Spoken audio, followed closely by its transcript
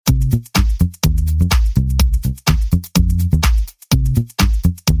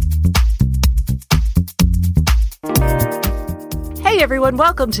Hey everyone,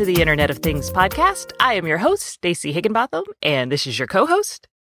 welcome to the Internet of Things podcast. I am your host, Stacey Higginbotham, and this is your co-host,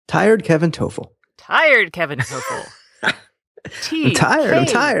 Tired Kevin Toffel. Tired Kevin Toffel. I'm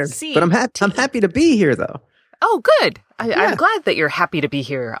tired, but I'm happy to be here though. Oh, good. I'm glad that you're happy to be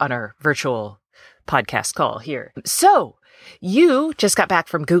here on our virtual podcast call here. So, you just got back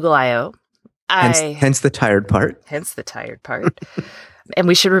from Google I/O. Hence the tired part. Hence the tired part. And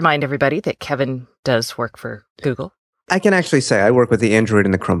we should remind everybody that Kevin does work for Google. I can actually say I work with the Android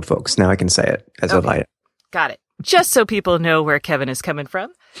and the Chrome folks. Now I can say it as of I. Got it. Just so people know where Kevin is coming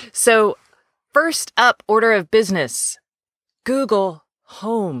from. So, first up, order of business, Google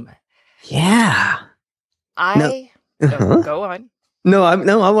Home. Yeah. Go on. No, I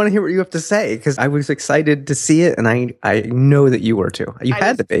want to hear what you have to say because I was excited to see it, and I know that you were too. You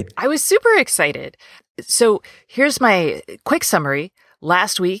had to be. I was super excited. So here's my quick summary.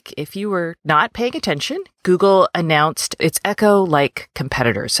 Last week, if you were not paying attention, Google announced its Echo-like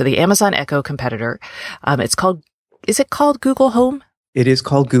competitor. So the Amazon Echo competitor. Is it called Google Home? It is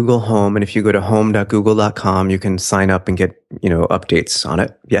called Google Home, and if you go to home.google.com, you can sign up and get, updates on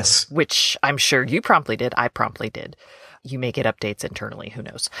it. Yes. Which I'm sure you promptly did. I promptly did. You may get updates internally. Who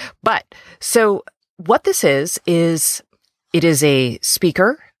knows? But so what this is it is a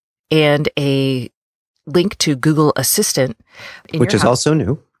speaker and a link to Google Assistant. Which is also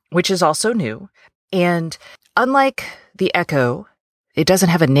new. And unlike the Echo, it doesn't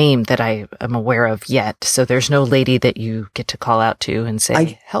have a name that I am aware of yet. So there's no lady that you get to call out to and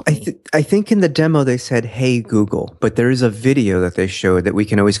say, help me. I think in the demo they said, hey, Google. But there is a video that they showed that we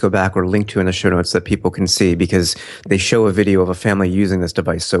can always go back or link to in the show notes that people can see because they show a video of a family using this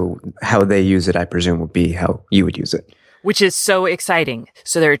device. So how they use it, I presume, would be how you would use it. Which is so exciting.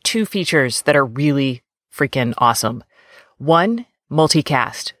 So there are two features that are really freaking awesome. One,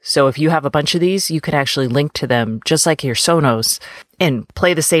 multicast. So if you have a bunch of these, you can actually link to them just like your Sonos and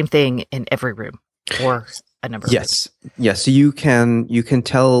play the same thing in every room or a number of rooms. Yes. So you can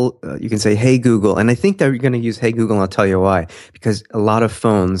tell, you can say, hey, Google. And I think that you're going to use hey, Google. And I'll tell you why. Because a lot of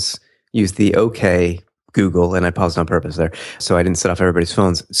phones use the okay, Google. And I paused on purpose there. So I didn't set off everybody's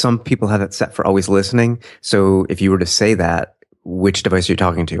phones. Some people have it set for always listening. So if you were to say that, which device are you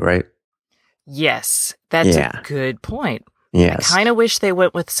talking to, right? Yes, that's a good point. Yes. I kind of wish they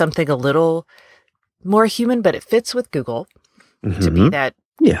went with something a little more human, but it fits with Google to be that.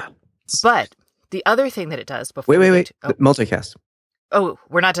 Yeah. But the other thing that it does before wait. Multicast. Oh,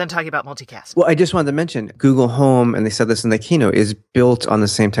 we're not done talking about multicast. Well, I just wanted to mention Google Home, and they said this in the keynote, is built on the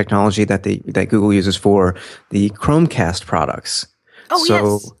same technology that Google uses for the Chromecast products. Oh,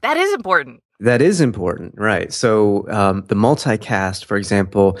 yes. That is important. That is important, right? So the multicast, for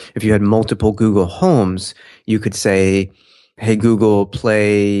example, if you had multiple Google Homes, you could say, hey, Google,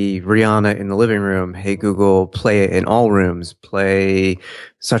 play Rihanna in the living room. Hey, Google, play it in all rooms. Play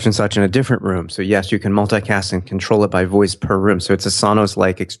such and such in a different room. So yes, you can multicast and control it by voice per room. So it's a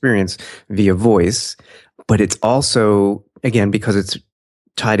Sonos-like experience via voice. But it's also, again, because it's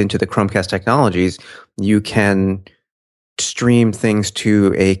tied into the Chromecast technologies, you can stream things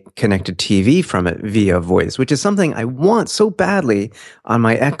to a connected TV from it via voice, which is something I want so badly on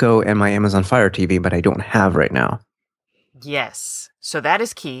my Echo and my Amazon Fire TV, but I don't have right now. Yes. So that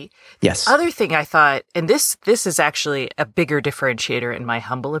is key. Yes. The other thing I thought, and this is actually a bigger differentiator in my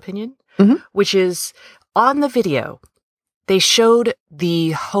humble opinion, which is on the video, they showed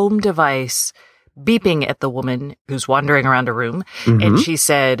the home device beeping at the woman who's wandering around a room, and she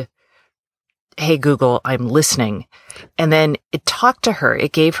said, hey, Google, I'm listening. And then it talked to her.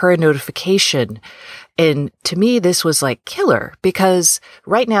 It gave her a notification. And to me, this was like killer because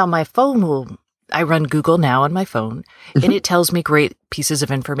right now my phone I run Google Now on my phone and it tells me great pieces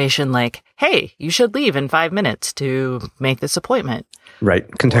of information like, hey, you should leave in 5 minutes to make this appointment. Right.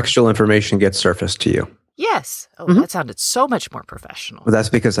 Contextual information gets surfaced to you. Yes. Oh, that sounded so much more professional. Well, that's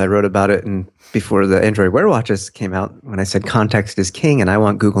because I wrote about it before the Android Wear Watches came out when I said context is king and I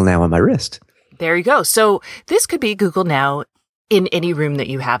want Google Now on my wrist. There you go. So this could be Google Now in any room that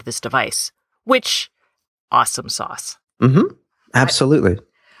you have this device, which awesome sauce. Absolutely.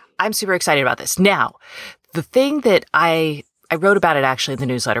 I'm super excited about this. Now, the thing that I wrote about it actually in the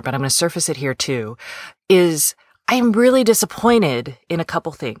newsletter, but I'm going to surface it here too, is I am really disappointed in a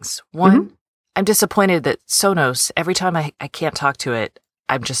couple things. One, I'm disappointed that Sonos, every time I can't talk to it,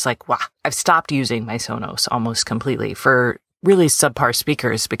 I'm just like, wow, I've stopped using my Sonos almost completely for really subpar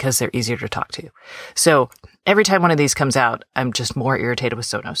speakers because they're easier to talk to. So every time one of these comes out, I'm just more irritated with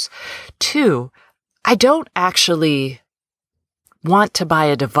Sonos. Two, I don't actually want to buy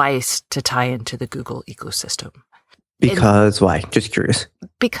a device to tie into the Google ecosystem. Because why? Just curious.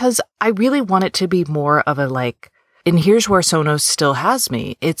 Because I really want it to be more of a And here's where Sonos still has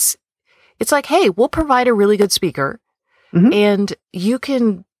me. It's like, hey, we'll provide a really good speaker and you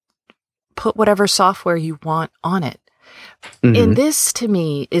can put whatever software you want on it. And this, to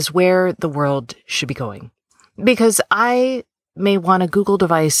me, is where the world should be going. Because I may want a Google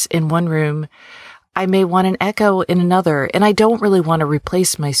device in one room. I may want an Echo in another. And I don't really want to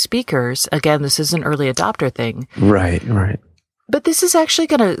replace my speakers. Again, this is an early adopter thing. Right. But this is actually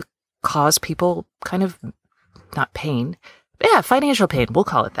going to cause people kind of, not pain, financial pain, we'll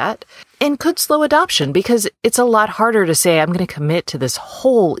call it that, and could slow adoption because it's a lot harder to say, I'm going to commit to this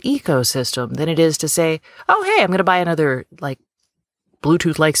whole ecosystem than it is to say, oh, hey, I'm going to buy another like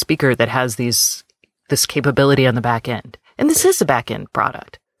Bluetooth-like speaker that has this capability on the back end. And this is a back end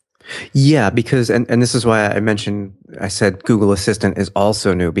product. Yeah, because, and this is why I said Google Assistant is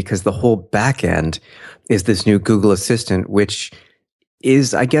also new, because the whole back end is this new Google Assistant, which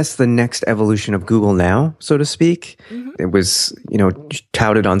is, I guess, the next evolution of Google Now, so to speak. It was,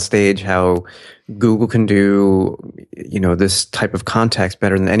 touted on stage how Google can do, this type of context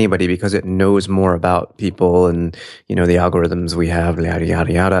better than anybody because it knows more about people and, the algorithms we have, yada,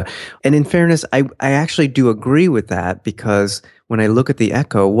 yada, yada. And in fairness, I actually do agree with that because when I look at the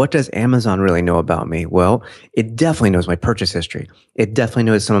Echo, what does Amazon really know about me? Well, it definitely knows my purchase history. It definitely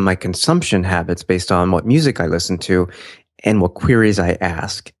knows some of my consumption habits based on what music I listen to and what queries I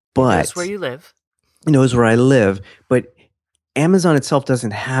ask. But Knows where you live. It knows where I live. But Amazon itself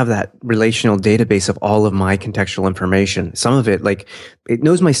doesn't have that relational database of all of my contextual information. Some of it, like, it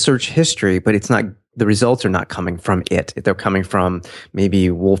knows my search history, but it's not, the results are not coming from it. They're coming from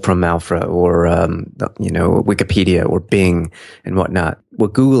maybe Wolfram Alpha or, Wikipedia or Bing and whatnot.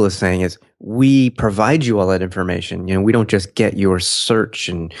 What Google is saying is, we provide you all that information. We don't just get your search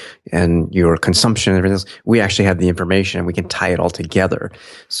and your consumption and everything else. We actually have the information and we can tie it all together.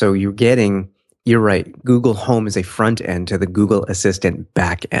 So you're right. Google Home is a front end to the Google Assistant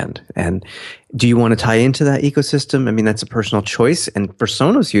back end. And do you want to tie into that ecosystem? I mean, that's a personal choice. And for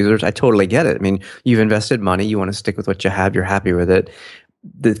Sonos users, I totally get it. I mean, you've invested money. You want to stick with what you have. You're happy with it.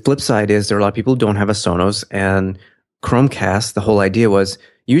 The flip side is there are a lot of people who don't have a Sonos, and Chromecast, the whole idea was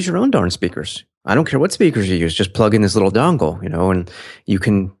use your own darn speakers. I don't care what speakers you use. Just plug in this little dongle, and you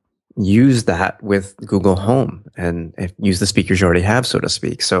can use that with Google Home and use the speakers you already have, so to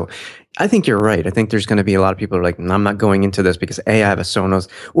speak. So I think you're right. I think there's going to be a lot of people who are like, I'm not going into this because A, I have a Sonos,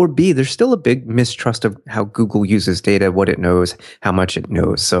 or B, there's still a big mistrust of how Google uses data, what it knows, how much it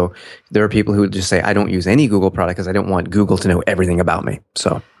knows. So there are people who just say, I don't use any Google product because I don't want Google to know everything about me.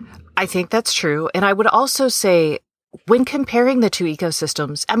 So I think that's true. And I would also say, when comparing the two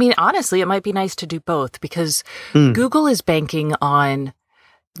ecosystems, I mean, honestly, it might be nice to do both because Google is banking on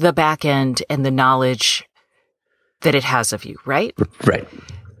the back end and the knowledge that it has of you, right? Right.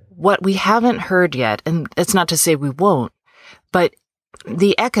 What we haven't heard yet, and it's not to say we won't, but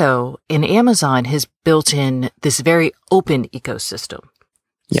the Echo in Amazon has built in this very open ecosystem.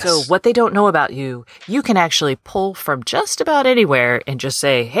 Yes. So what they don't know about you, you can actually pull from just about anywhere and just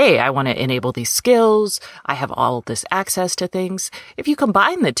say, hey, I want to enable these skills. I have all this access to things. If you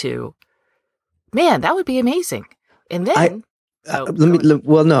combine the two, man, that would be amazing. And then...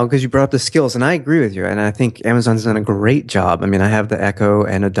 no, because you brought up the skills, and I agree with you. And I think Amazon's done a great job. I mean, I have the Echo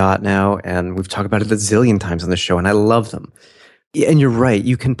and a Dot now, and we've talked about it a zillion times on the show, and I love them. And you're right.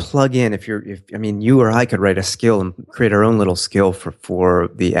 You can plug in if you or I could write a skill and create our own little skill for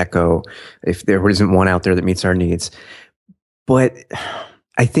the Echo if there isn't one out there that meets our needs. But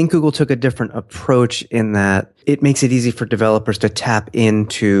I think Google took a different approach in that it makes it easy for developers to tap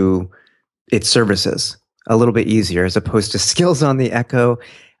into its services a little bit easier as opposed to skills on the Echo.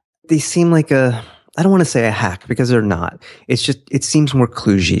 They seem like I don't want to say a hack because they're not. It's just, it seems more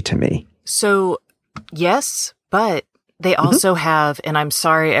kludgy to me. So yes, but they also have, and I'm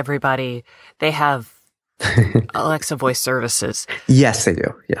sorry, everybody, they have Alexa voice services. Yes, they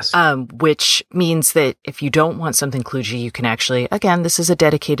do. Yes. Which means that if you don't want something kludgy, you can actually, again, this is a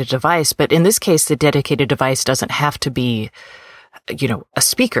dedicated device, but in this case, the dedicated device doesn't have to be, a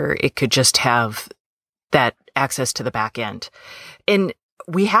speaker. It could just have that access to the back end. And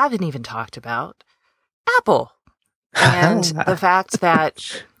we haven't even talked about Apple and the fact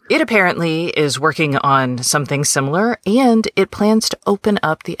that it apparently is working on something similar, and it plans to open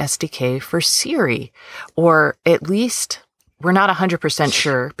up the SDK for Siri, or at least we're not 100%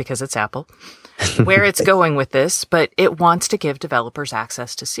 sure because it's Apple where it's going with this, but it wants to give developers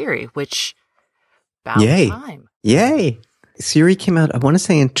access to Siri, which about time. Yay. Siri came out, I want to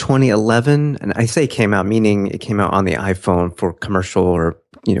say in 2011, and I say came out, meaning it came out on the iPhone for commercial or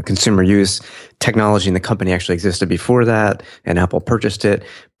consumer use technology, and the company actually existed before that, and Apple purchased it,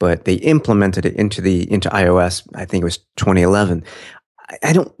 but they implemented it into iOS. I think it was 2011.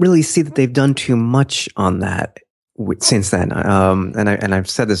 I don't really see that they've done too much on that since then. And I've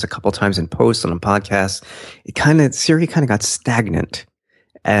said this a couple times in posts and on podcasts. Siri kind of got stagnant.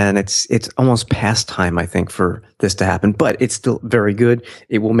 And it's almost past time, I think, for this to happen. But it's still very good.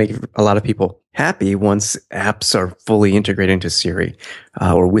 It will make a lot of people happy once apps are fully integrated into Siri,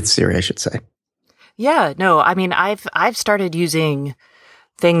 or with Siri, I should say. Yeah, no, I mean, I've started using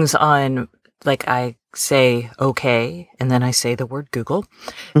things on, like, I say okay, and then I say the word Google,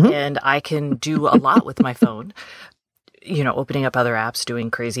 and I can do a lot with my phone. Opening up other apps, doing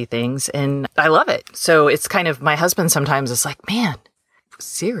crazy things, and I love it. So it's kind of, my husband sometimes is like, man,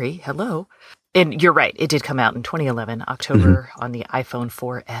 Siri, hello. And you're right. It did come out in 2011, October, on the iPhone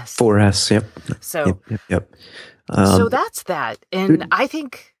 4S. 4S, yep. So, yep. So that's that. And I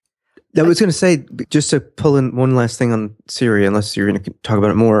think... I was going to say, just to pull in one last thing on Siri, unless you're going to talk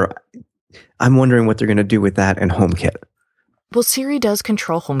about it more, I'm wondering what they're going to do with that and HomeKit. Well, Siri does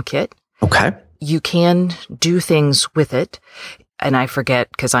control HomeKit. Okay. You can do things with it. And I forget,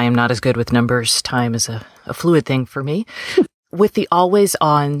 because I am not as good with numbers. Time is a fluid thing for me. With the always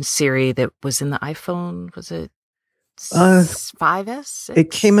on Siri that was in the iPhone, was it 5S?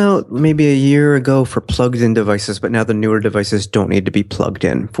 It came out maybe a year ago for plugged-in devices, but now the newer devices don't need to be plugged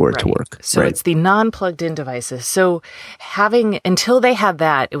in for it to work. So it's the non-plugged-in devices. So until they had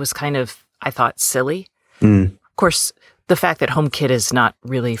that, it was kind of, I thought, silly. Of course, the fact that HomeKit is not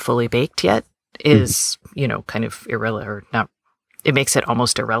really fully baked yet is, kind of irrelevant, or not. It makes it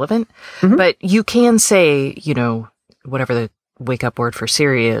almost irrelevant. But you can say, whatever the wake up word for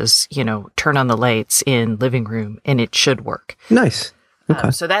Siri is, turn on the lights in living room, and it should work. Nice.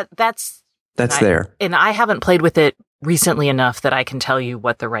 Okay. So that's there. And I haven't played with it recently enough that I can tell you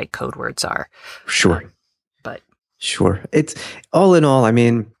what the right code words are. Sure. But sure. It's all in all, I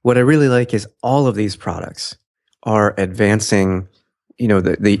mean, what I really like is all of these products are advancing,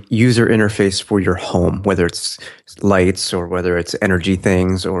 the user interface for your home, whether it's lights or whether it's energy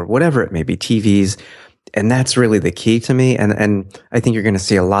things or whatever it may be, TVs. And that's really the key to me. And I think you're going to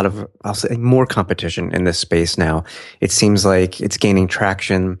see a lot of, I'll say, more competition in this space now. It seems like it's gaining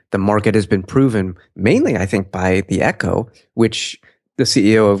traction. The market has been proven mainly, I think, by the Echo, which the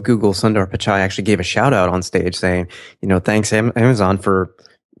CEO of Google, Sundar Pichai, actually gave a shout out on stage saying, thanks Amazon for,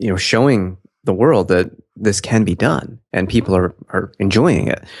 showing the world that this can be done and people are enjoying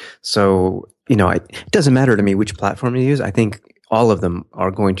it. So, it doesn't matter to me which platform you use. I think all of them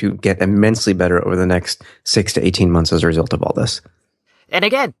are going to get immensely better over the next 6 to 18 months as a result of all this. And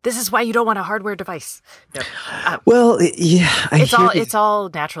again, this is why you don't want a hardware device. No. Well, yeah, it's all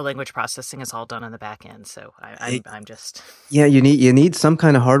natural language processing is all done on the back end. So I'm just you need some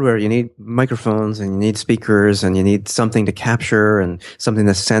kind of hardware. You need microphones and you need speakers and you need something to capture and something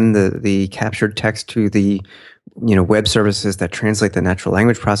to send the captured text to the web services that translate the natural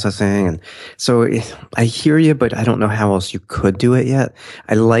language processing. And so I hear you, but I don't know how else you could do it yet.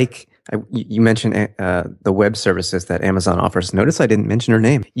 You mentioned the web services that Amazon offers. Notice I didn't mention her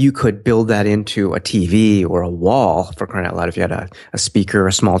name. You could build that into a TV or a wall, for crying out loud, if you had a speaker,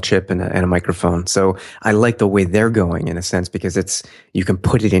 a small chip, and a microphone. So I like the way they're going in a sense because you can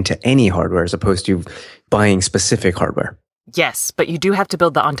put it into any hardware as opposed to buying specific hardware. Yes, but you do have to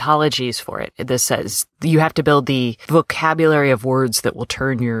build the ontologies for it. This says you have to build the vocabulary of words that will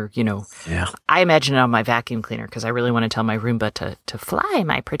turn your, Yeah. I imagine it on my vacuum cleaner because I really want to tell my Roomba to fly,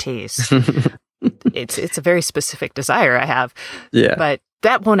 my pretties. It's a very specific desire I have. Yeah. But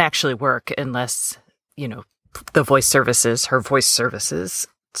that won't actually work unless, her voice services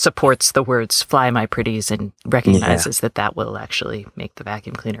supports the words fly, my pretties, and recognizes that will actually make the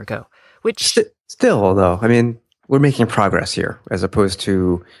vacuum cleaner go. Which still, though, I mean, we're making progress here as opposed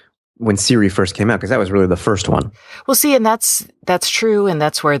to when Siri first came out, because that was really the first one. Well, see, and that's true. And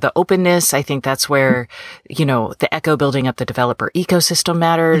that's where the openness, I think that's where, the Echo building up the developer ecosystem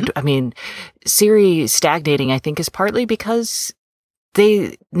mattered. I mean, Siri stagnating, I think, is partly because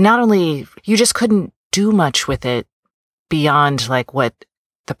you just couldn't do much with it beyond like what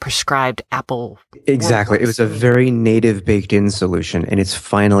the prescribed Apple. Exactly. It was a very native baked in solution, and it's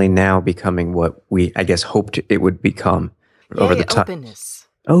finally now becoming what we, I guess, hoped it would become. Over the top.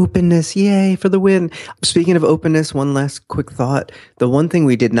 Openness, yay for the win. Speaking of openness, one last quick thought. The one thing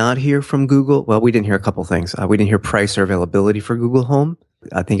we did not hear from Google, well, we didn't hear a couple things. We didn't hear price or availability for Google Home.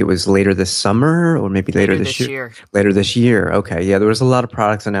 I think it was later this summer or maybe later this year. Later this year. Okay. Yeah, there was a lot of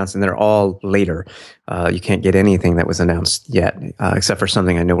products announced and they're all later. You can't get anything that was announced yet, except for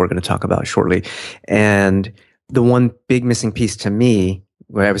something I know we're going to talk about shortly. And the one big missing piece to me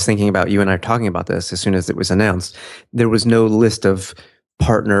when I was thinking about you and I talking about this as soon as it was announced, there was no list of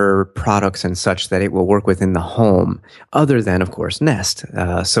partner products and such that it will work within the home, other than, of course, Nest.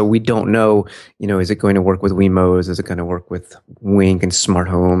 So we don't know, is it going to work with Wemos? Is it going to work with Wink and Smart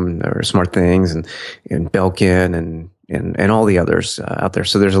Home or Smart Things and Belkin and all the others out there?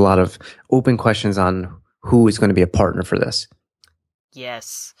 So there's a lot of open questions on who is going to be a partner for this.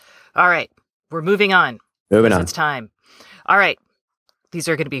 Yes. All right. We're moving on. Moving on. It's time. All right. These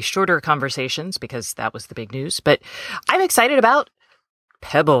are going to be shorter conversations because that was the big news. But I'm excited about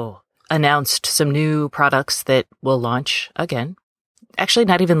Pebble. Announced some new products that will launch again. Actually,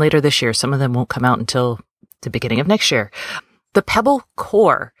 not even later this year. Some of them won't come out until the beginning of next year. The Pebble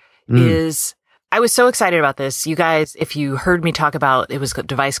Core is... I was so excited about this. You guys, if you heard me talk about it was a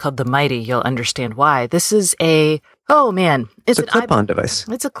device called the Mighty, you'll understand why. This is it's a clip-on device.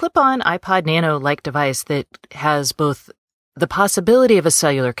 It's a clip-on iPod Nano-like device that has both the possibility of a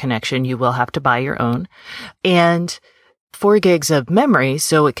cellular connection, you will have to buy your own, and 4 gigs of memory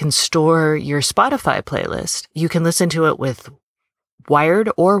so it can store your Spotify playlist. You can listen to it with wired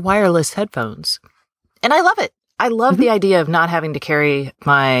or wireless headphones. And I love it. I love the idea of not having to carry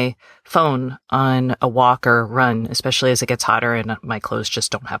my phone on a walk or run, especially as it gets hotter and my clothes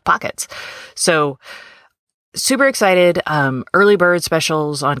just don't have pockets. So super excited. Early bird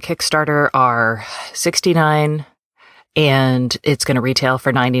specials on Kickstarter are $69 and it's going to retail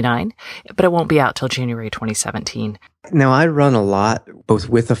for $99, but it won't be out till January 2017. Now, I run a lot, both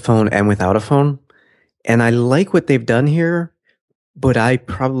with a phone and without a phone, and I like what they've done here, but I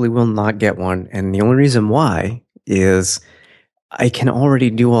probably will not get one. And the only reason why is I can already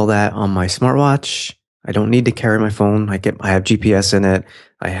do all that on my smartwatch. I don't need to carry my phone. I have GPS in it.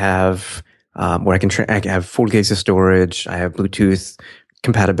 I have where I have 4 gigs of storage. I have Bluetooth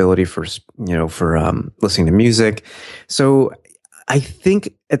compatibility for listening to music. So I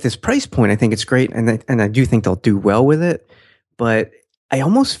think at this price point, I think it's great, and I do think they'll do well with it. But I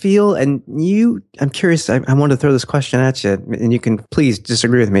almost feel, I'm curious, I want to throw this question at you, and you can please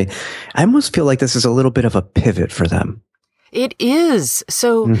disagree with me. I almost feel like this is a little bit of a pivot for them. It is.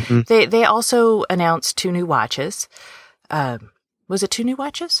 So they also announced 2 new watches. Was it 2 new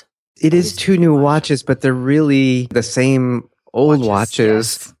watches? It is 2 new watches, but they're really the same old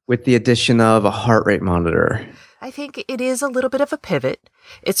watches yes. with the addition of a heart rate monitor. I think it is a little bit of a pivot.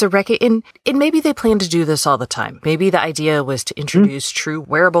 It's and maybe they plan to do this all the time. Maybe the idea was to introduce true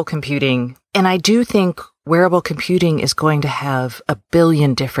wearable computing. And I do think wearable computing is going to have a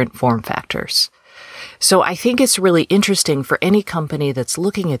billion different form factors. So I think it's really interesting for any company that's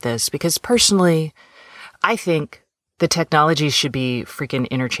looking at this, because personally, I think the technology should be freaking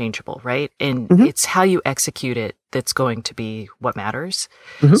interchangeable, right? And it's how you execute it that's going to be what matters.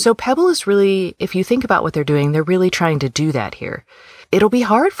 So Pebble is really, if you think about what they're doing, they're really trying to do that here. It'll be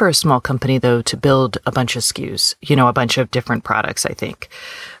hard for a small company, though, to build a bunch of SKUs, a bunch of different products, I think.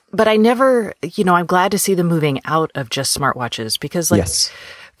 But I'm glad to see them moving out of just smartwatches because, yes.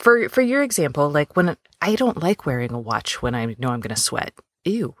 for your example, when I don't like wearing a watch when I know I'm going to sweat.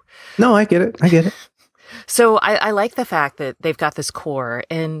 Ew. No, I get it. So I like the fact that they've got this core,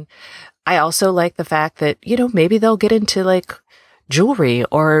 and I also like the fact that, maybe they'll get into jewelry,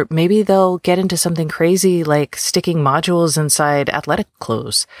 or maybe they'll get into something crazy like sticking modules inside athletic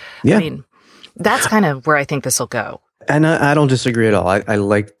clothes. Yeah. I mean, that's kind of where I think this will go. And I don't disagree at all. I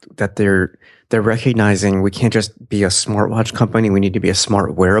like that they're recognizing we can't just be a smartwatch company. We need to be a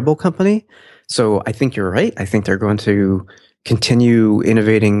smart wearable company. So I think you're right. I think they're going to continue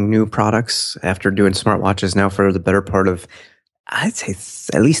innovating new products after doing smartwatches now for the better part of, I'd say,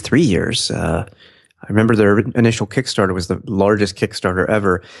 at least 3 years. I remember their initial Kickstarter was the largest Kickstarter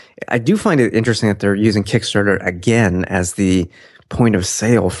ever. I do find it interesting that they're using Kickstarter again as the point of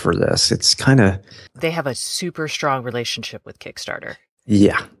sale for this. It's kind of... They have a super strong relationship with Kickstarter.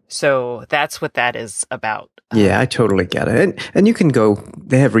 Yeah. So that's what that is about. Yeah, I totally get it. And you can go,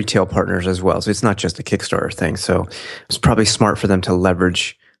 they have retail partners as well. So it's not just a Kickstarter thing. So it's probably smart for them to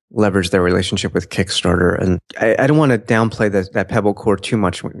leverage their relationship with Kickstarter. And I don't want to downplay that Pebble Core too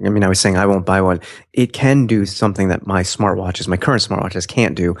much. I mean, I was saying I won't buy one. It can do something that my current smartwatches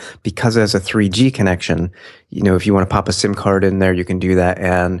can't do because it has a 3G connection. If you want to pop a SIM card in there, you can do that.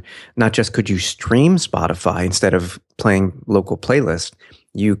 And not just could you stream Spotify instead of playing local playlists,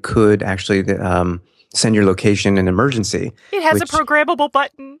 you could actually send your location in emergency. It has a programmable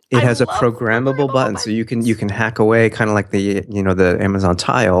button. It has a programmable button, so you can hack away, kind of like the Amazon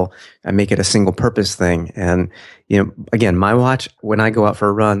Tile, and make it a single purpose thing. And again, my watch, when I go out for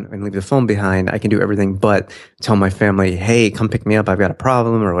a run and leave the phone behind, I can do everything but tell my family, "Hey, come pick me up. I've got a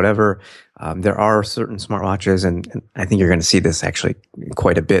problem," or whatever. There are certain smartwatches, and I think you're going to see this actually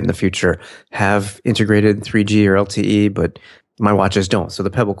quite a bit in the future, have integrated 3G or LTE, but my watches don't. So the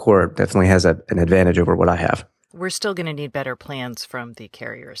Pebble Core definitely has an advantage over what I have. We're still going to need better plans from the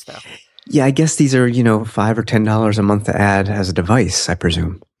carriers, though. Yeah, I guess these are, $5 or $10 a month to add as a device, I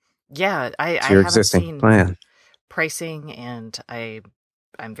presume. Yeah, I your haven't existing seen plan. pricing, and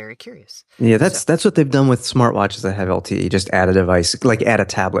I'm very curious. Yeah, that's what they've done with smartwatches that have LTE. Just add a device, like add a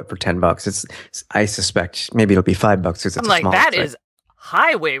tablet for $10. I suspect maybe it'll be $5 because it's I'm like, that is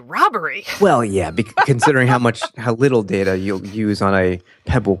highway robbery. Well, yeah, considering how little data you'll use on a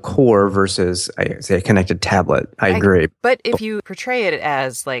Pebble Core versus, say, a connected tablet. I agree. But if you portray it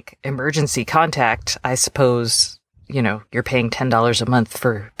as like emergency contact, I suppose, you're paying $10 a month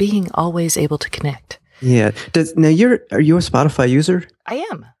for being always able to connect. Yeah. Are you a Spotify user? I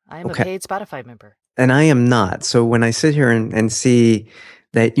am. I am a paid Spotify member. And I am not. So when I sit here and see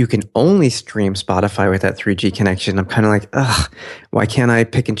that you can only stream Spotify with that 3G connection, I'm kind of like, ugh, why can't I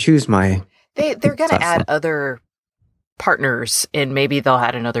pick and choose my... They're going to add other partners, and maybe they'll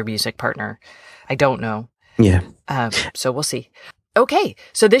add another music partner. I don't know. Yeah. So we'll see. Okay.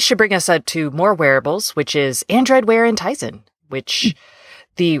 So this should bring us up to more wearables, which is Android Wear and Tizen, which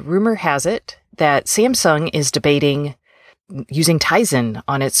the rumor has it that Samsung is debating using Tizen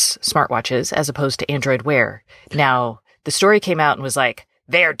on its smartwatches as opposed to Android Wear. Now, the story came out and was like,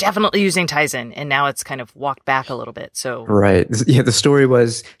 they are definitely using Tizen, and now it's kind of walked back a little bit. So right. Yeah, the story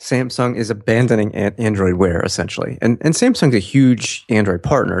was Samsung is abandoning Android Wear, essentially. And Samsung's a huge Android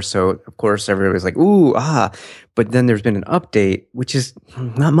partner, so of course everybody was like, ooh, ah. But then there's been an update, which is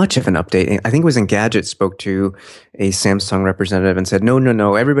not much of an update. I think it was Engadget spoke to a Samsung representative and said,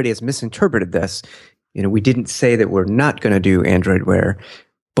 no, everybody has misinterpreted this. We didn't say that we're not going to do Android Wear,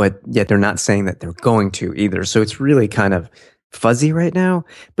 but yet they're not saying that they're going to either. So it's really kind of fuzzy right now.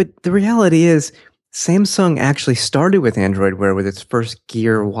 But the reality is Samsung actually started with Android Wear with its first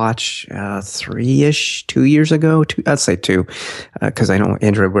Gear Watch 3-ish, 2 years ago. I'd say 2, because I know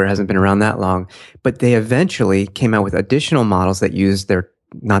Android Wear hasn't been around that long. But they eventually came out with additional models that used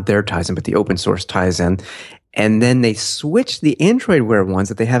not their Tizen, but the open source Tizen. And then they switched the Android Wear ones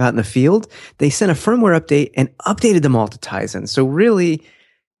that they have out in the field. They sent a firmware update and updated them all to Tizen. So really,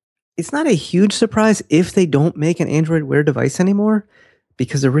 it's not a huge surprise if they don't make an Android Wear device anymore,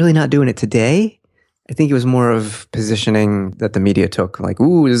 because they're really not doing it today. I think it was more of positioning that the media took, like,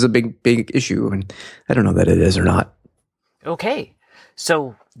 ooh, this is a big, big issue. And I don't know that it is or not. Okay.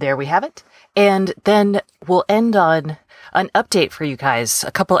 So there we have it. And then we'll end on an update for you guys.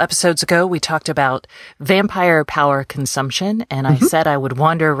 A couple episodes ago, we talked about vampire power consumption, and I said I would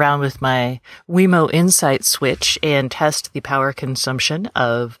wander around with my Wemo Insight Switch and test the power consumption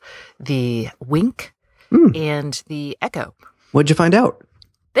of the Wink and the Echo. What'd you find out?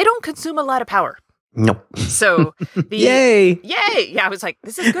 They don't consume a lot of power. Nope. So Yay! Yeah, I was like,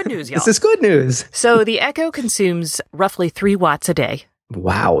 this is good news, y'all. This is good news. So the Echo consumes roughly 3 watts a day.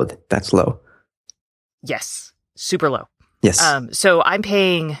 Wow, that's low. Yes, super low. Yes. So I'm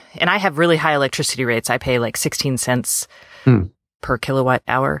paying, and I have really high electricity rates. I pay like 16 cents per kilowatt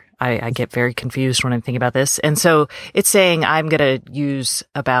hour. I get very confused when I'm thinking about this. And so it's saying I'm going to use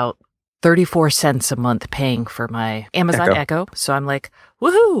about 34 cents a month paying for my Amazon Echo. So I'm like,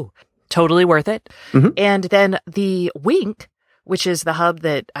 woohoo, totally worth it. And then the Wink, which is the hub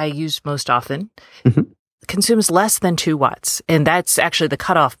that I use most often, consumes less than 2 watts. And that's actually the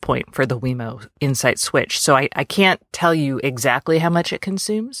cutoff point for the Wemo Insight Switch. So I can't tell you exactly how much it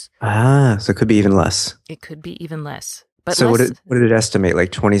consumes. So it could be even less. It could be even less. But so what did it estimate?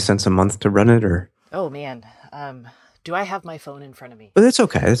 Like 20 cents a month to run it, or? Oh, man. Do I have my phone in front of me? But that's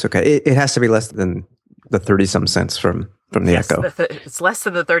okay. That's okay. It has to be less than the 30-some cents from the Echo. It's less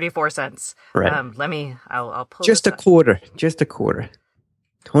than the 34 cents. Right. I'll pull Just a quarter.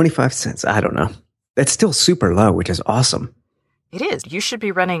 25 cents. I don't know. That's still super low, which is awesome. It is. You should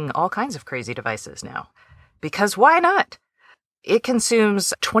be running all kinds of crazy devices now. Because why not? It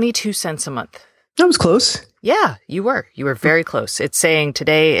consumes 22 cents a month. That was close. Yeah, you were. You were very close. It's saying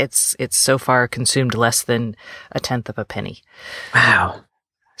today it's so far consumed less than a tenth of a penny. Wow.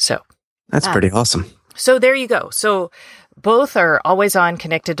 So. That's pretty awesome. So there you go. So both are always on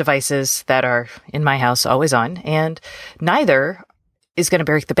connected devices that are in my house, always on, and neither is going to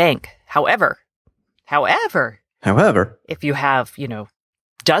break the bank. However, if you have,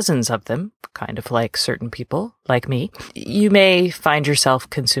 dozens of them, kind of like certain people like me, you may find yourself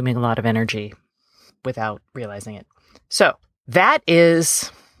consuming a lot of energy without realizing it. So that is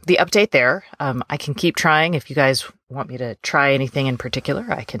the update there. I can keep trying. If you guys want me to try anything in particular,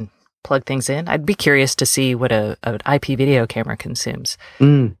 I can plug things in. I'd be curious to see what an IP video camera consumes.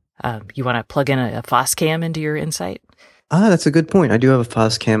 You want to plug in a FOSCam into your Insight? That's a good point. I do have a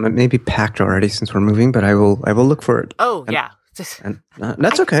FOSCam. It may be packed already since we're moving, but I will look for it. Oh, yeah. And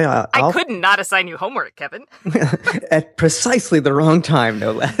that's okay. I couldn't not assign you homework, Kevin. At precisely the wrong time,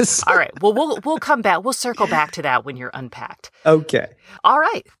 no less. All right. Well, we'll come back. We'll circle back to that when you're unpacked. Okay. All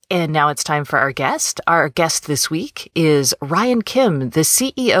right. And now it's time for our guest. Our guest this week is Ryan Kim, the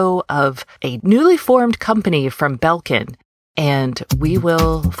CEO of a newly formed company from Belkin. And we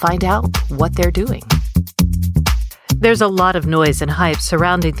will find out what they're doing. There's a lot of noise and hype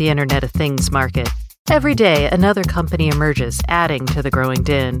surrounding the Internet of Things market. Every day, another company emerges, adding to the growing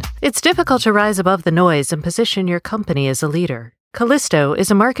din. It's difficult to rise above the noise and position your company as a leader. Callisto is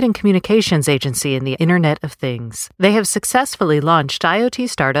a marketing communications agency in the Internet of Things. They have successfully launched IoT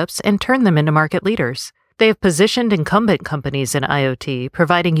startups and turned them into market leaders. They have positioned incumbent companies in IoT,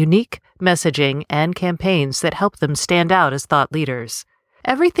 providing unique messaging and campaigns that help them stand out as thought leaders.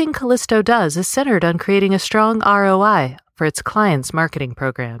 Everything Callisto does is centered on creating a strong ROI for its clients' marketing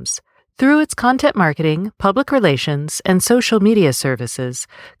programs. Through its content marketing, public relations, and social media services,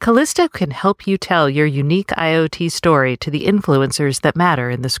 Callisto can help you tell your unique IoT story to the influencers that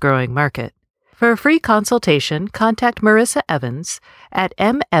matter in this growing market. For a free consultation, contact Marissa Evans at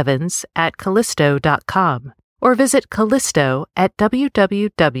mevans@callisto.com or visit Callisto at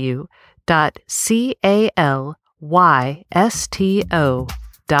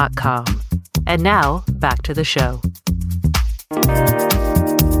www.callysto.com. And now, back to the show.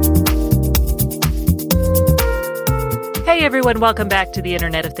 Hey everyone, welcome back to the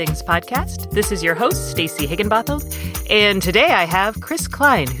Internet of Things podcast. This is your host, Stacey Higginbotham, and today I have Chris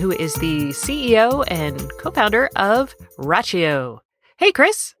Klein, who is the CEO and co-founder of Rachio. Hey,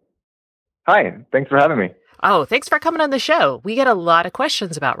 Chris. Hi, thanks for having me. Oh, thanks for coming on the show. We get a lot of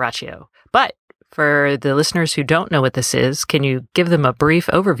questions about Rachio, but for the listeners who don't know what this is, can you give them a brief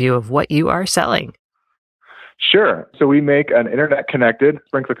overview of what you are selling? Sure. So we make an internet-connected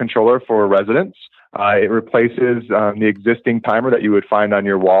sprinkler controller for residents. It replaces the existing timer that you would find on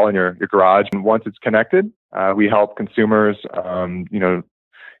your wall in your garage. And once it's connected, we help consumers,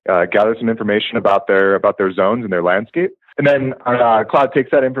 gather some information about their zones and their landscape. And then our cloud takes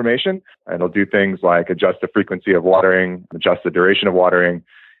that information and it'll do things like adjust the frequency of watering, adjust the duration of watering,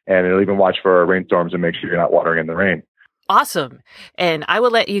 and it'll even watch for rainstorms and make sure you're not watering in the rain. Awesome. And I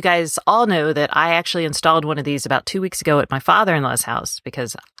will let you guys all know that I actually installed one of these about 2 weeks ago at my father-in-law's house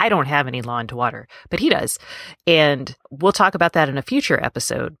because I don't have any lawn to water, but he does. And we'll talk about that in a future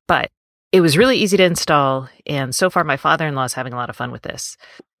episode. But it was really easy to install. And so far, my father-in-law is having a lot of fun with this.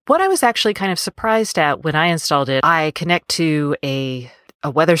 What I was actually kind of surprised at when I installed it, I connect to a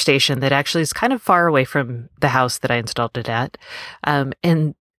weather station that actually is kind of far away from the house that I installed it at.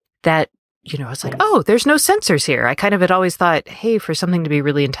 And that, it's like, oh, there's no sensors here. I kind of had always thought, hey, for something to be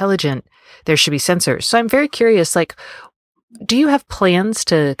really intelligent, there should be sensors. So I'm very curious, like, do you have plans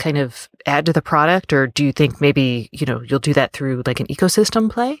to kind of add to the product, or do you think maybe, you'll do that through like an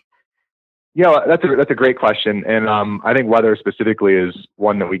ecosystem play? Yeah, that's a great question. And I think weather specifically is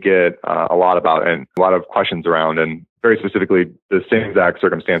one that we get a lot about and a lot of questions around. And very specifically, the same exact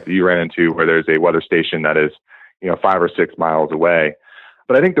circumstance that you ran into where there's a weather station that is, 5 or 6 miles away.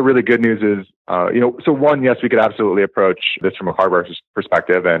 But I think the really good news is, so one, yes, we could absolutely approach this from a hardware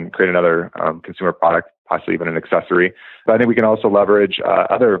perspective and create another consumer product, possibly even an accessory. But I think we can also leverage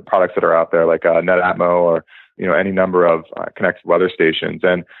other products that are out there like NetAtmo or, any number of connected weather stations.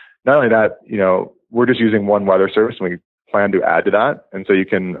 And not only that, we're just using one weather service and we plan to add to that. And so you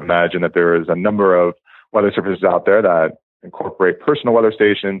can imagine that there is a number of weather services out there that incorporate personal weather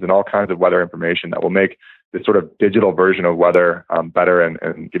stations and all kinds of weather information that will make this sort of digital version of weather better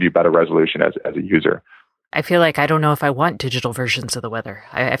and give you better resolution as a user. I feel like I don't know if I want digital versions of the weather.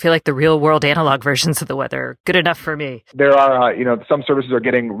 I feel like the real world analog versions of the weather are good enough for me. There are, some services are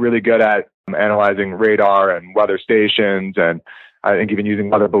getting really good at analyzing radar and weather stations, and I think even using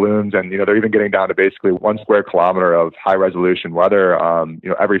weather balloons, and they're even getting down to basically 1 square kilometer of high resolution weather,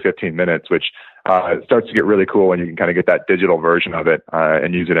 every 15 minutes, which starts to get really cool when you can kind of get that digital version of it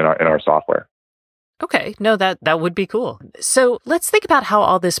and use it in our software. Okay. No, that would be cool. So let's think about how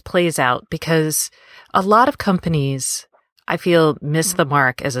all this plays out, because a lot of companies, I feel, miss the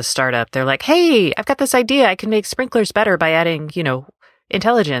mark as a startup. They're like, hey, I've got this idea. I can make sprinklers better by adding,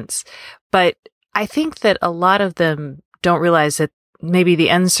 intelligence. But I think that a lot of them don't realize that maybe the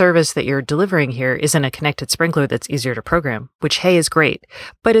end service that you're delivering here isn't a connected sprinkler that's easier to program, which, hey, is great,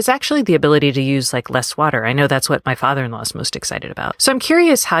 but it's actually the ability to use like less water. I know that's what my father-in-law is most excited about. So I'm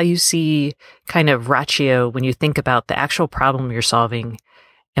curious how you see kind of Rachio when you think about the actual problem you're solving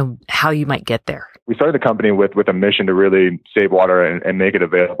and how you might get there? We started the company with a mission to really save water and make it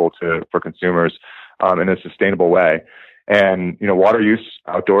available for consumers in a sustainable way. And, water use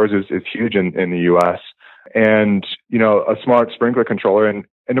outdoors is huge in the U.S. And, a smart sprinkler controller, and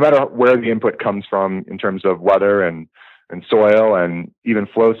no matter where the input comes from in terms of weather and soil and even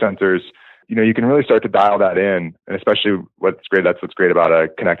flow sensors, you can really start to dial that in. And especially that's what's great about a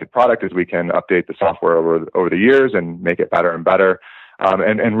connected product is we can update the software over the years and make it better and better,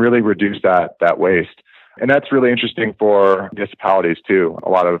 and really reduce that waste. And that's really interesting for municipalities too. A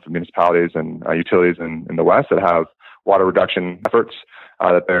lot of municipalities and utilities in the West that have water reduction efforts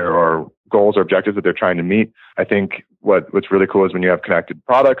or goals or objectives that they're trying to meet. I think what's really cool is when you have connected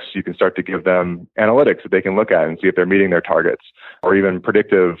products, you can start to give them analytics that they can look at and see if they're meeting their targets, or even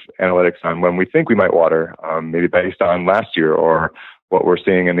predictive analytics on when we think we might water, maybe based on last year or what we're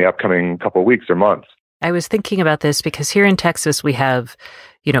seeing in the upcoming couple of weeks or months. I was thinking about this because here in Texas, we have,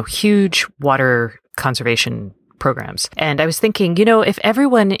 huge water conservation programs. And I was thinking, if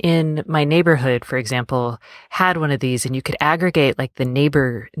everyone in my neighborhood, for example, had one of these and you could aggregate like the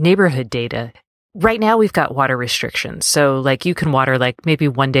neighborhood data. Right now we've got water restrictions. So like you can water like maybe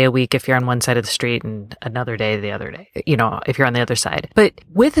one day a week if you're on one side of the street and another day the other day, if you're on the other side. But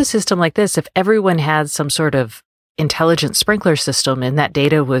with a system like this, if everyone had some sort of intelligent sprinkler system and that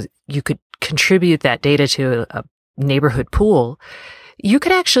data you could contribute that data to a neighborhood pool, you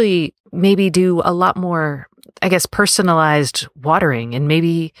could actually maybe do a lot more, I guess, personalized watering, and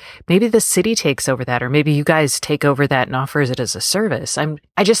maybe the city takes over that, or maybe you guys take over that and offers it as a service.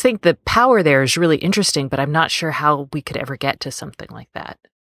 I just think the power there is really interesting, but I'm not sure how we could ever get to something like that.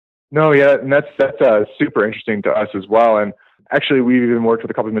 No, yeah, and that's super interesting to us as well. And actually, we've even worked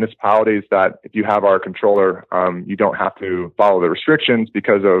with a couple of municipalities that if you have our controller, you don't have to follow the restrictions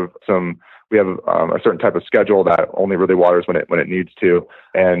because of we have a certain type of schedule that only really waters when it needs to,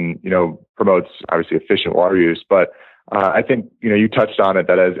 and promotes obviously efficient water use. But I think you touched on it,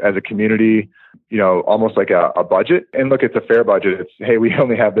 that as a community, almost like a budget. And look, it's a fair budget. It's, hey, we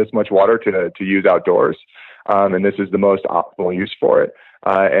only have this much water to use outdoors, and this is the most optimal use for it.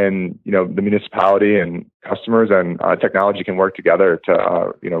 And the municipality and customers and technology can work together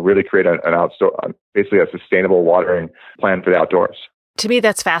to really create basically a sustainable watering plan for the outdoors. To me,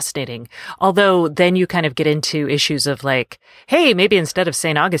 that's fascinating. Although then you kind of get into issues of like, hey, maybe instead of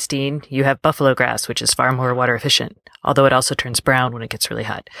St. Augustine, you have buffalo grass, which is far more water efficient, although it also turns brown when it gets really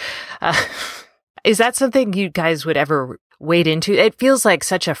hot. Is that something you guys would ever wade into? It feels like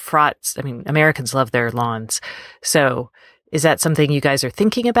such a fraught, Americans love their lawns. So is that something you guys are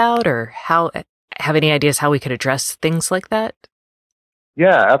thinking about, or have any ideas how we could address things like that?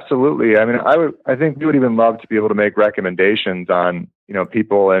 Yeah, absolutely. I think we would even love to be able to make recommendations on,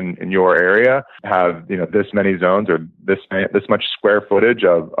 people in your area have, this many zones or this much square footage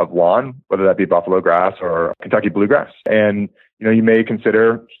of lawn, whether that be buffalo grass or Kentucky bluegrass. And, you may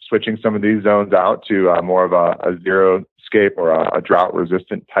consider switching some of these zones out to more of a zero scape or a drought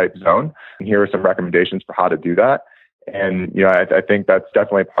resistant type zone. And here are some recommendations for how to do that. And, I think that's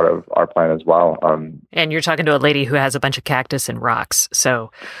definitely part of our plan as well. And you're talking to a lady who has a bunch of cactus and rocks.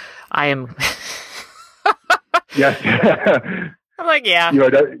 So I am. Yes. I'm like, yeah.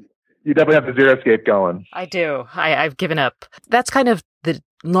 You definitely have the zero-scape going. I do. I've given up. That's kind of the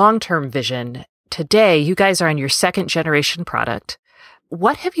long-term vision. Today, you guys are on your second generation product.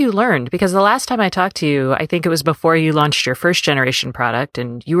 What have you learned? Because the last time I talked to you, I think it was before you launched your first generation product,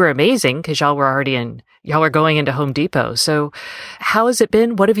 and you were amazing because y'all were going into Home Depot. So how has it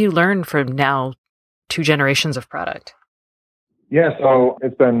been? What have you learned from now 2 generations of product? Yeah, so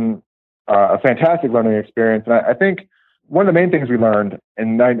it's been a fantastic learning experience. And I think one of the main things we learned,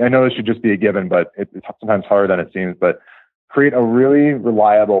 and I know this should just be a given, but it's sometimes harder than it seems, but create a really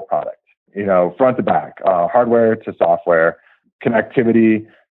reliable product, front to back, hardware to software, connectivity,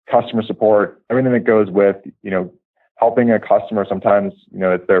 customer support, everything that goes with, helping a customer. Sometimes,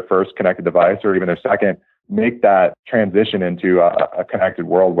 it's their first connected device or even their second, make that transition into a connected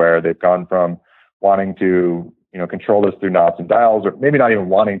world where they've gone from wanting to, control this through knobs and dials, or maybe not even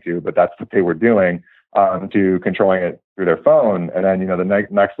wanting to, but that's what they were doing, to controlling it through their phone. And then, the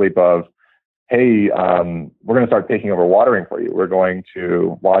next leap of, hey, we're going to start taking over watering for you. We're going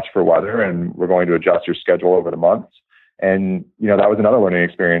to watch for weather and we're going to adjust your schedule over the months. And, that was another learning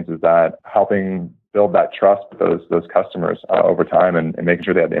experience, is that helping build that trust with those customers over time and making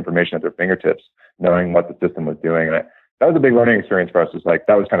sure they had the information at their fingertips, knowing what the system was doing. And that was a big learning experience for us. It's like,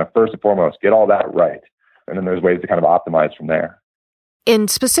 that was kind of first and foremost, get all that right. And then there's ways to kind of optimize from there.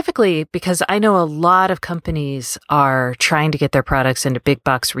 And specifically, because I know a lot of companies are trying to get their products into big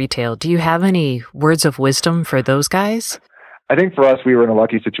box retail, do you have any words of wisdom for those guys? I think for us, we were in a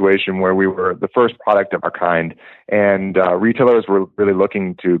lucky situation where we were the first product of our kind, and retailers were really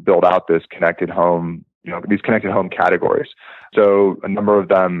looking to build out this connected home, these connected home categories. So a number of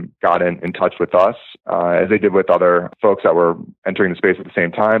them got in touch with us, as they did with other folks that were entering the space at the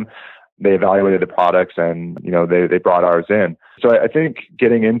same time. They evaluated the products and, they brought ours in. So I think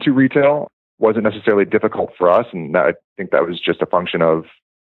getting into retail wasn't necessarily difficult for us. And I think that was just a function of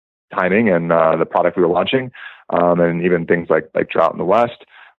timing and the product we were launching, and even things like Drought in the West.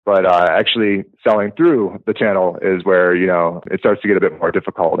 But actually selling through the channel is where, it starts to get a bit more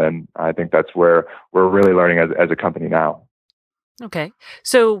difficult. And I think that's where we're really learning as a company now. Okay.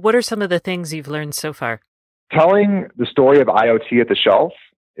 So what are some of the things you've learned so far? Telling the story of IoT at the shelf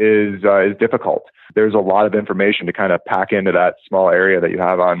is difficult. There's a lot of information to kind of pack into that small area that you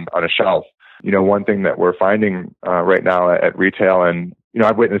have on a shelf. One thing that we're finding right now at retail, and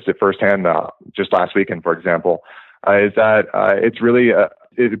I've witnessed it firsthand just last weekend, for example, is that it's really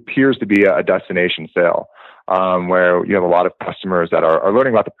it appears to be a destination sale, where you have a lot of customers that are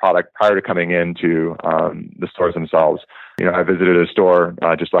learning about the product prior to coming into the stores themselves. I visited a store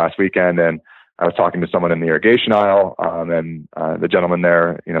just last weekend, and I was talking to someone in the irrigation aisle, and the gentleman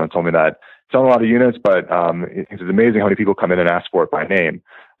there, told me that selling a lot of units, but it's amazing how many people come in and ask for it by name.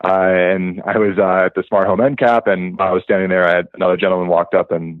 And I was at the Smart Home End Cap, and while I was standing there, I had another gentleman walked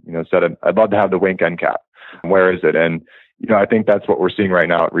up and said, "I'd love to have the Wink End Cap. Where is it?" And I think that's what we're seeing right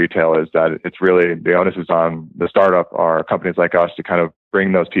now at retail, is that it's really the onus is on the startup or companies like us to kind of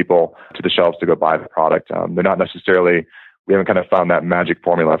bring those people to the shelves to go buy the product. They're not necessarily, we haven't kind of found that magic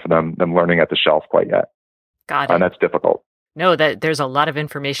formula for them learning at the shelf quite yet. Got it. And that's difficult. No, that there's a lot of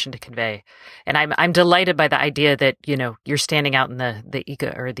information to convey, and I'm delighted by the idea that you're standing out in the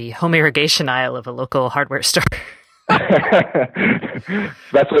eco or the home irrigation aisle of a local hardware store.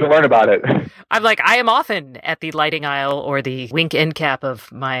 That's way to learn about it. I'm like, I am often at the lighting aisle or the Wink end cap of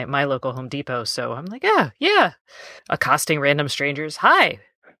my local Home Depot, so I'm like, yeah, accosting random strangers. Hi,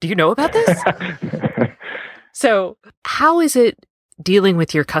 do you know about this? So, how is it dealing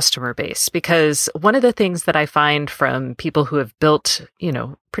with your customer base? Because one of the things that I find from people who have built,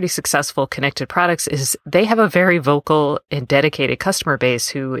 pretty successful connected products is they have a very vocal and dedicated customer base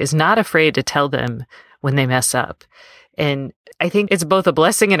who is not afraid to tell them when they mess up. And I think it's both a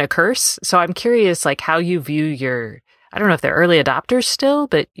blessing and a curse. So I'm curious, how you view I don't know if they're early adopters still,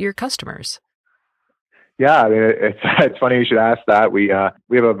 but your customers. Yeah, I mean, it's funny you should ask that. We have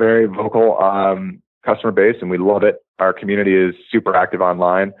a very vocal customer base, and we love it. Our community is super active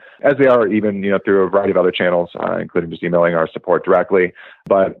online, as they are even through a variety of other channels, including just emailing our support directly.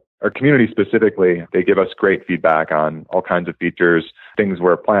 But our community specifically, they give us great feedback on all kinds of features, things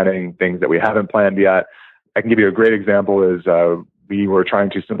we're planning, things that we haven't planned yet. I can give you a great example is we were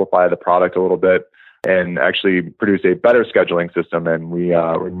trying to simplify the product a little bit and actually produce a better scheduling system. And we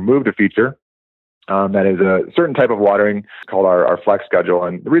removed a feature that is a certain type of watering called our Flex Schedule.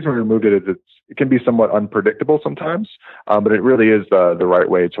 And the reason we removed it is it can be somewhat unpredictable sometimes, but it really is the right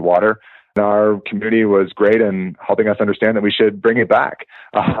way to water. And our community was great in helping us understand that we should bring it back.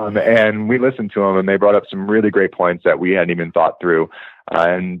 And we listened to them, and they brought up some really great points that we hadn't even thought through.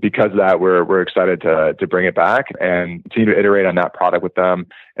 And because of that, we're excited to bring it back and continue to iterate on that product with them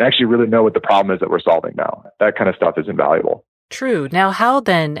and actually really know what the problem is that we're solving now. That kind of stuff is invaluable. True. Now, how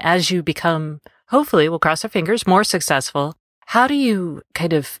then, as you become, hopefully, we'll cross our fingers, more successful, how do you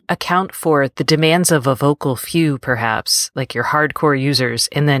kind of account for the demands of a vocal few, perhaps, like your hardcore users,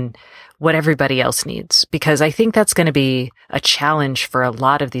 and then what everybody else needs? Because I think that's going to be a challenge for a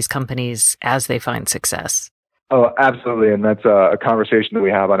lot of these companies as they find success. Oh, absolutely. And that's a conversation that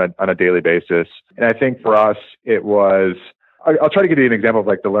we have on a daily basis. And I think for us, it was, I'll try to give you an example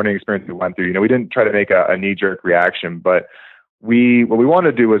of the learning experience we went through. We didn't try to make a knee-jerk reaction, but what we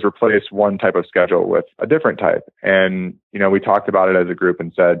wanted to do was replace one type of schedule with a different type. And, we talked about it as a group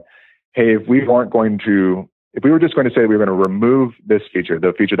and said, hey, if we were just going to say we were going to remove this feature,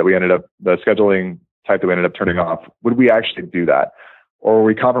 the feature that the scheduling type that we ended up turning off, would we actually do that? Or were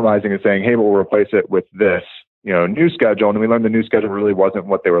we compromising and saying, hey, we'll replace it with this, new schedule? And we learned the new schedule really wasn't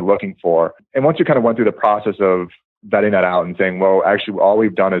what they were looking for. And once you kind of went through the process of vetting that out and saying, well, actually, all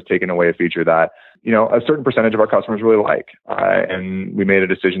we've done is taken away a feature that, a certain percentage of our customers really like. And we made a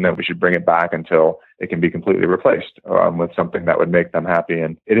decision that we should bring it back until it can be completely replaced with something that would make them happy.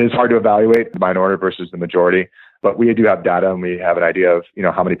 And it is hard to evaluate the minority versus the majority, but we do have data and we have an idea of,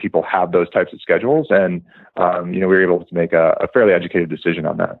 how many people have those types of schedules. And, we were able to make a fairly educated decision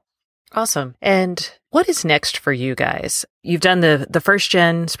on that. Awesome. And what is next for you guys? You've done the first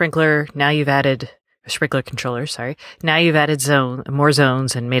gen sprinkler. Now you've added sprinkler controller, sorry. Now you've added more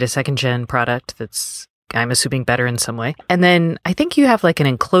zones and made a second gen product that's I'm assuming better in some way. And then I think you have like an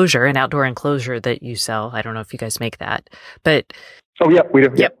outdoor enclosure that you sell. I don't know if you guys make that, but. Oh, yeah, we do.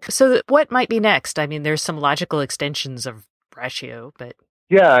 Yep. So what might be next? I mean, there's some logical extensions of Rachio, but.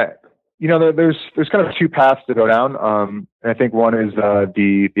 Yeah. There's kind of two paths to go down. And I think one is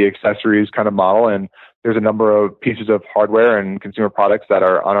the accessories kind of model. And there's a number of pieces of hardware and consumer products that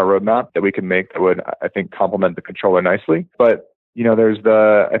are on our roadmap that we can make that would, I think, complement the controller nicely. But, there's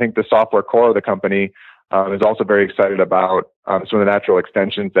I think the software core of the company is also very excited about some of the natural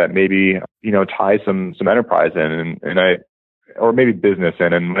extensions that maybe, tie some enterprise in or maybe business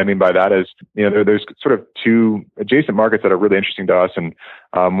in. And what I mean by that is, there's sort of two adjacent markets that are really interesting to us. And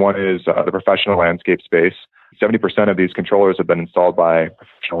one is the professional landscape space. 70% of these controllers have been installed by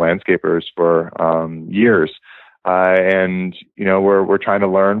professional landscapers for years. And, we're trying to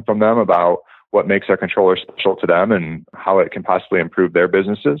learn from them about what makes our controller special to them and how it can possibly improve their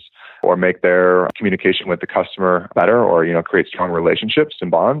businesses or make their communication with the customer better or, create strong relationships and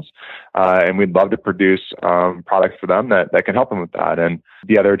bonds. And we'd love to produce products for them that can help them with that. And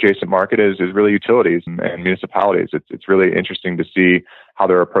the other adjacent market is really utilities and municipalities. It's really interesting to see how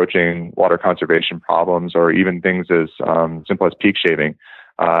they're approaching water conservation problems or even things as simple as peak shaving.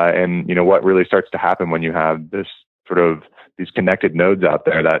 And, what really starts to happen when you have this sort of these connected nodes out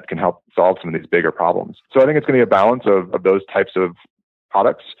there that can help solve some of these bigger problems. So I think it's going to be a balance of those types of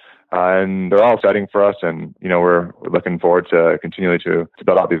products. And they're all exciting for us. And, we're looking forward to continually to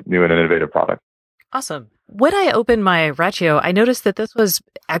build out these new and innovative products. Awesome. When I opened my Rachio, I noticed that this was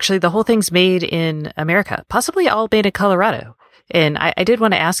actually the whole thing's made in America, possibly all made in Colorado. And I did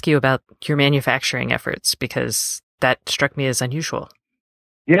want to ask you about your manufacturing efforts because that struck me as unusual.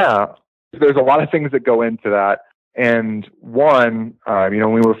 Yeah, there's a lot of things that go into that. And one,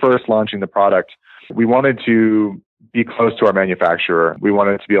 when we were first launching the product, we wanted to be close to our manufacturer. We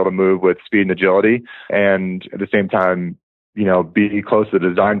wanted to be able to move with speed and agility and at the same time, be close to the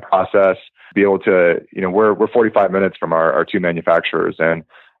design process, be able to, we're 45 minutes from our two manufacturers. And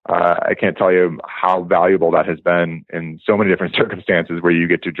I can't tell you how valuable that has been in so many different circumstances where you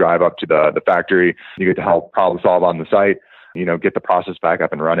get to drive up to the factory, you get to help problem solve on the site, get the process back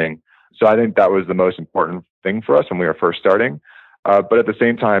up and running. So I think that was the most important thing for us when we were first starting. But at the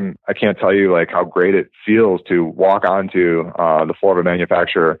same time, I can't tell you how great it feels to walk onto the floor of a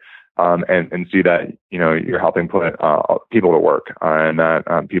manufacturer and see that you're helping put people to work and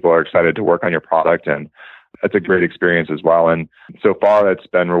that people are excited to work on your product, and that's a great experience as well. And so far, it's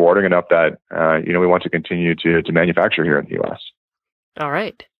been rewarding enough that we want to continue to manufacture here in the U.S. All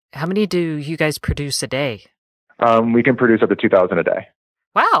right. How many do you guys produce a day? We can produce up to 2,000 a day.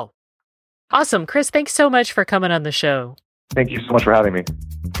 Wow. Awesome. Chris, thanks so much for coming on the show. Thank you so much for having me.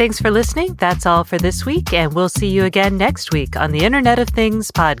 Thanks for listening. That's all for this week, and we'll see you again next week on the Internet of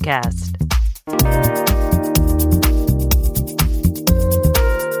Things podcast.